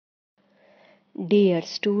Dear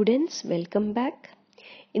students, welcome back.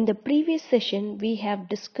 In the previous session, we have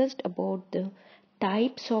discussed about the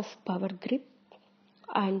types of power grip,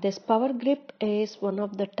 and this power grip is one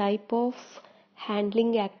of the type of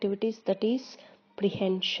handling activities, that is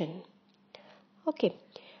prehension. Okay,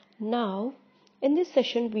 now in this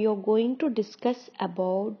session we are going to discuss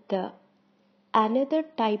about the another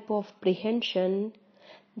type of prehension,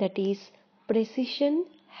 that is precision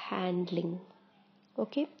handling.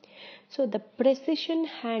 Okay, so the precision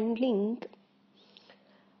handling,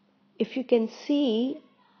 if you can see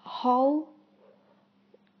how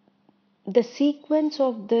the sequence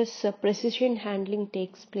of this precision handling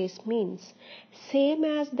takes place, means same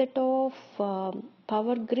as that of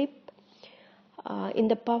power grip. In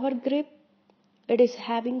the power grip, it is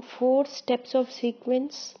having 4 steps of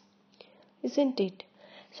sequence, isn't it?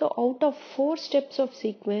 So out of 4 steps of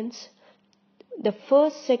sequence, the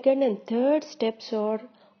first, second and third steps are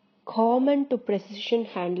common to precision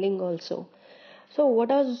handling also. So what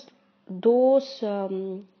are those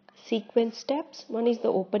sequence steps? One is the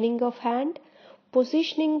opening of hand,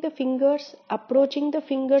 positioning the fingers, approaching the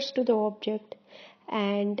fingers to the object,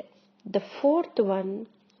 and the fourth one,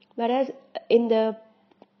 whereas in the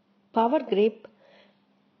power grip,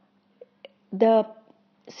 the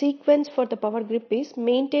sequence for the power grip is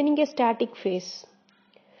maintaining a static phase,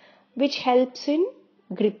 which helps in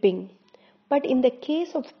gripping. But in the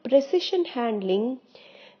case of precision handling,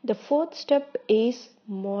 the fourth step is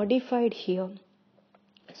modified here.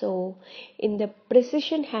 So in the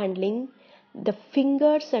precision handling, the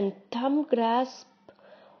fingers and thumb grasp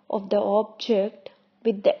of the object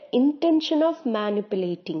with the intention of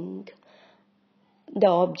manipulating the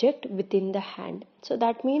object within the hand. So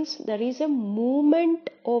that means there is a movement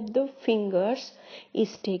of the fingers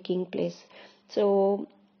is taking place. So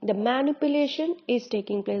the manipulation is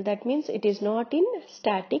taking place. That means it is not in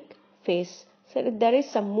static phase. So there is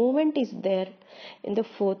some movement is there in the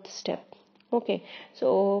fourth step. Okay,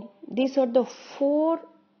 so these are the 4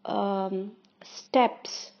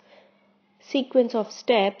 steps, sequence of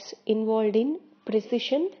steps involved in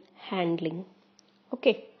precision handling.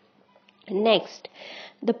 Okay, next,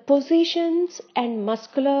 the positions and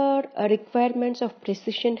muscular requirements of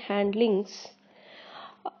precision handlings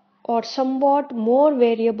are somewhat more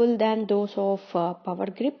variable than those of power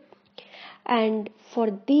grip, and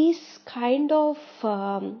for this kind of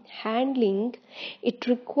handling, it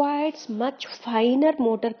requires much finer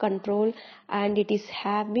motor control, and it is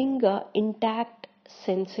having intact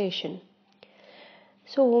sensation.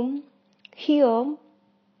 So here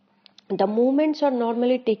the movements are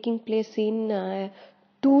normally taking place in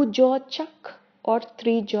 2-jaw chuck or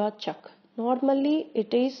 3-jaw chuck. Normally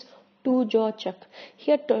it is 2-jaw chuck.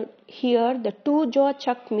 Here the 2-jaw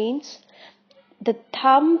chuck means the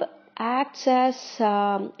thumb acts as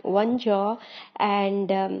one jaw, and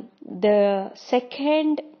the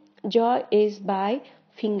second jaw is by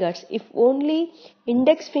fingers. If only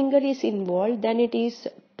index finger is involved, then it is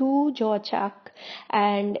 2-jaw chuck,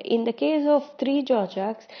 and in the case of 3-jaw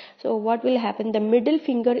chucks, so what will happen, the middle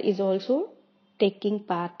finger is also taking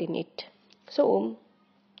part in it. So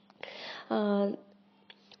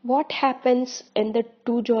what happens in the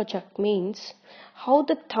 2-jaw chuck means how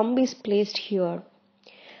the thumb is placed here.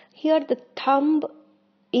 Here the thumb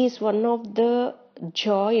is one of the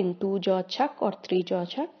jaw in 2-jaw chuck or 3-jaw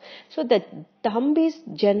chuck. So the thumb is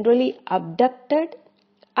generally abducted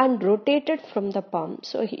and rotated from the palm.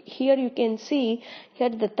 So here you can see, here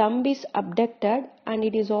the thumb is abducted and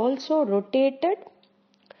it is also rotated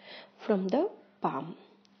from the palm.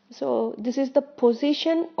 So this is the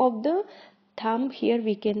position of the thumb, here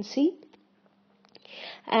we can see.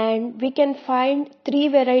 And we can find 3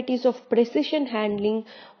 varieties of precision handling.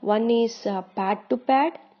 One is pad to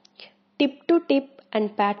pad, tip to tip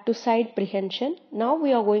and pad to side prehension. Now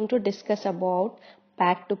we are going to discuss about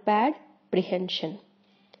pad to pad prehension.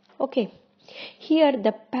 Okay, here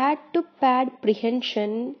the pad to pad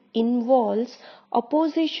prehension involves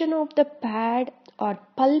opposition of the pad or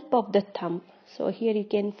pulp of the thumb. So here you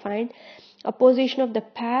can find opposition of the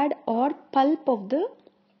pad or pulp of the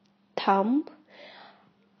thumb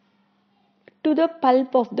to the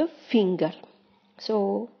pulp of the finger.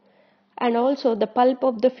 So, and also the pulp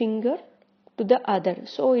of the finger to the other.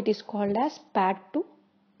 So it is called as pad to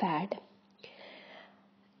pad.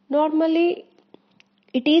 Normally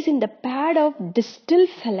it is in the pad of distal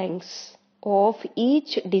phalanx of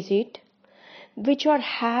each digit which are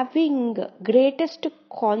having greatest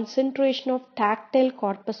concentration of tactile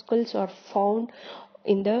corpuscles are found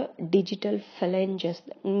in the digital phalanges,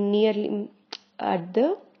 nearly at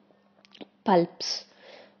the pulps.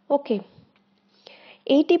 Okay,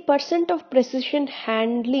 80% of precision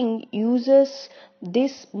handling uses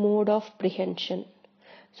this mode of prehension.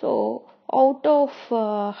 So out of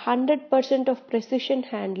 100% of precision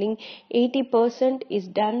handling, 80% is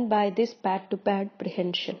done by this pad-to-pad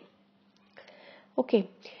prehension. Okay,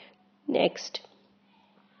 next.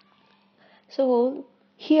 So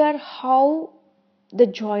here how the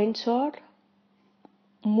joints are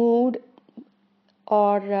moved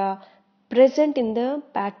or present in the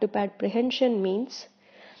pad-to-pad prehension means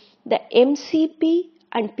the MCP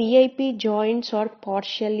and PIP joints are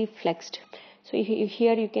partially flexed. So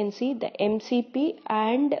here you can see the MCP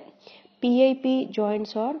and PIP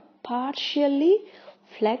joints are partially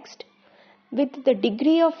flexed with the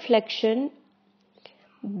degree of flexion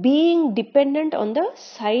being dependent on the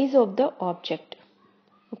size of the object.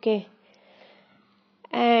 Okay,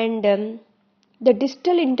 and the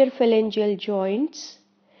distal interphalangeal joints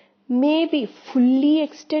may be fully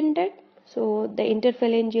extended. So the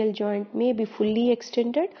interphalangeal joint may be fully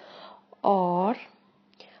extended or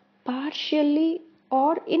partially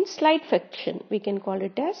or in slight flexion. We can call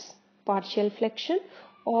it as partial flexion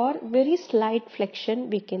or very slight flexion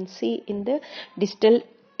we can see in the distal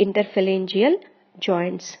interphalangeal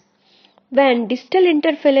joints. When distal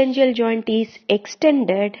interphalangeal joint is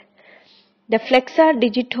extended, the flexor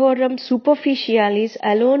digitorum superficialis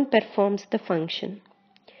alone performs the function.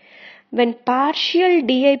 When partial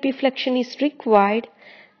DIP flexion is required,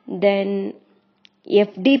 then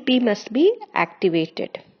FDP must be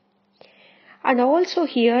activated. And also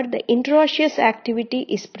here the interosseous activity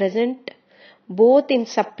is present both in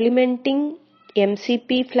supplementing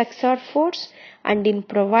MCP flexor force and in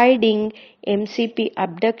providing MCP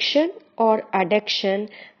abduction or adduction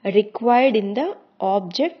required in the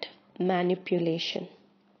object manipulation.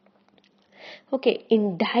 Okay,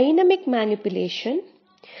 in dynamic manipulation,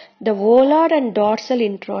 the volar and dorsal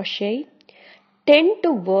interossei tend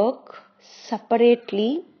to work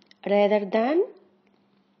separately rather than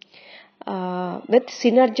with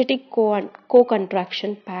synergetic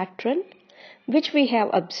co-contraction pattern, which we have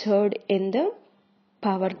observed in the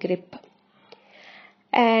power grip.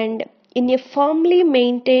 And in a firmly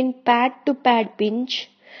maintained pad-to-pad pinch,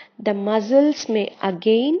 the muscles may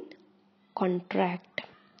again contract.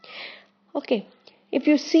 Okay, if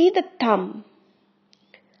you see the thumb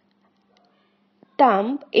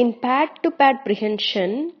in pad-to-pad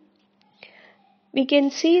prehension, we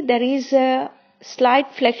can see there is a slight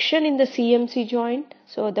flexion in the CMC joint.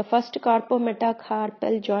 So the first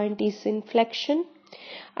carpometacarpal joint is in flexion,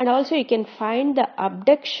 and also you can find the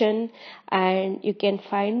abduction and you can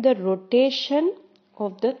find the rotation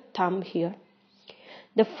of the thumb here.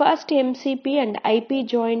 The first MCP and IP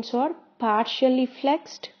joints are partially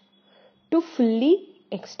flexed to fully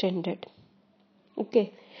extended.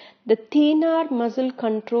 Okay, the thenar muscle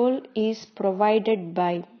control is provided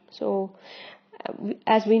by, so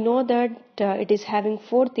as we know that it is having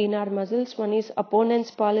 4 thenar muscles. One is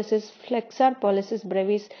opponens pollicis, flexor pollicis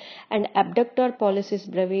brevis, and abductor pollicis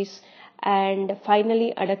brevis, and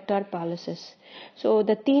finally adductor pollicis. So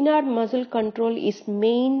the thenar muscle control is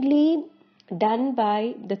mainly done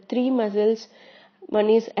by the 3 muscles. One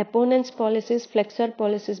is opponens pollicis, flexor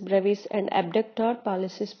pollicis brevis, and abductor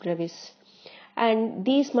pollicis brevis. And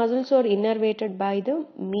these muscles are innervated by the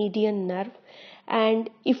median nerve. And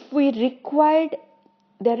if we required,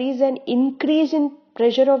 there is an increase in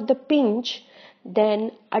pressure of the pinch,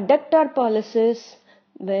 then adductor pollicis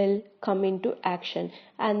will come into action.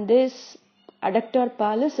 And this adductor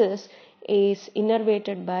pollicis is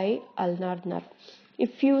innervated by ulnar nerve.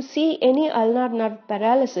 If you see any ulnar nerve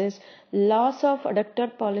paralysis, loss of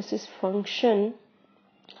adductor pollicis function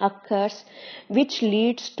occurs, which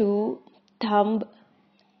leads to thumb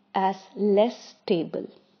as less stable.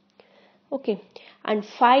 Okay, and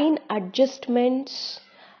fine adjustments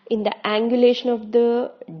in the angulation of the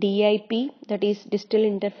DIP, that is distal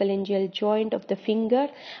interphalangeal joint of the finger,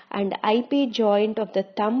 and IP joint of the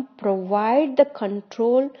thumb provide the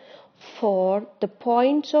control for the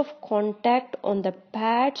points of contact on the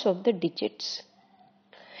pads of the digits.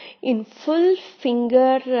 In full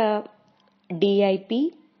finger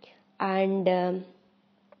DIP and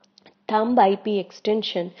thumb IP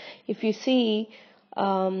extension, if you see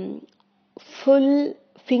full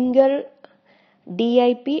finger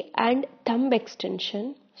DIP and thumb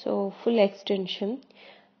extension, so full extension,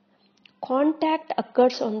 contact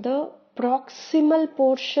occurs on the proximal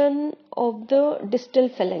portion of the distal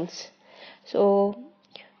phalanx. So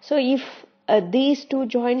if these 2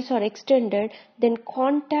 joints are extended, then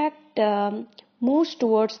contact moves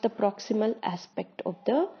towards the proximal aspect of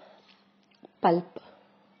the pulp.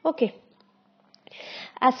 Okay,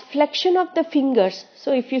 As flexion of the fingers,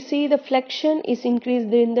 so if you see the flexion is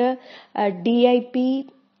increased in the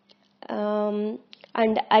DIP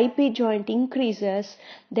and IP joint increases,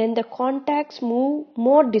 then the contacts move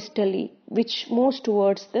more distally, which moves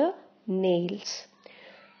towards the nails.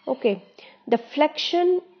 Okay, the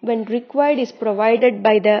flexion when required is provided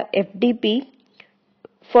by the FDP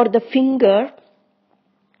for the finger.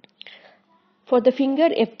 For the finger,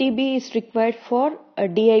 FTB is required for a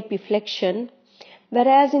DIP flexion,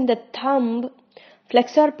 whereas in the thumb,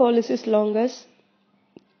 flexor pollicis longus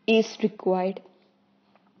is required.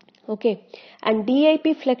 Okay, and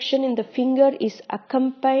DIP flexion in the finger is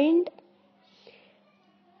accompanied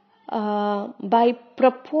by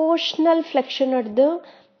proportional flexion at the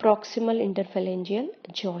proximal interphalangeal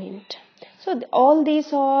joint. So all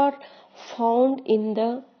these are found in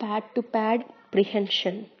the pad-to-pad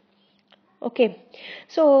prehension. Okay,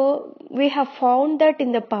 so we have found that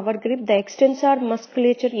in the power grip, the extensor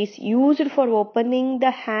musculature is used for opening the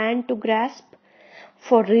hand to grasp,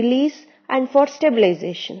 for release and for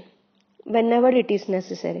stabilization whenever it is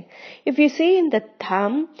necessary. If you see in the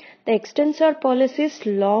thumb, the extensor pollicis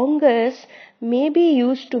longus may be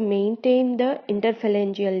used to maintain the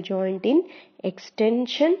interphalangeal joint in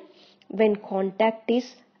extension when contact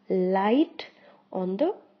is light on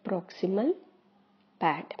the proximal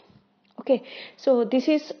pad. Okay, so this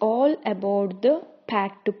is all about the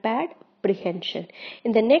pad-to-pad prehension.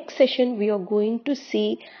 In the next session, we are going to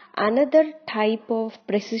see another type of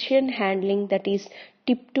precision handling, that is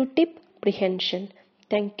tip-to-tip prehension.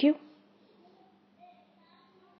 Thank you.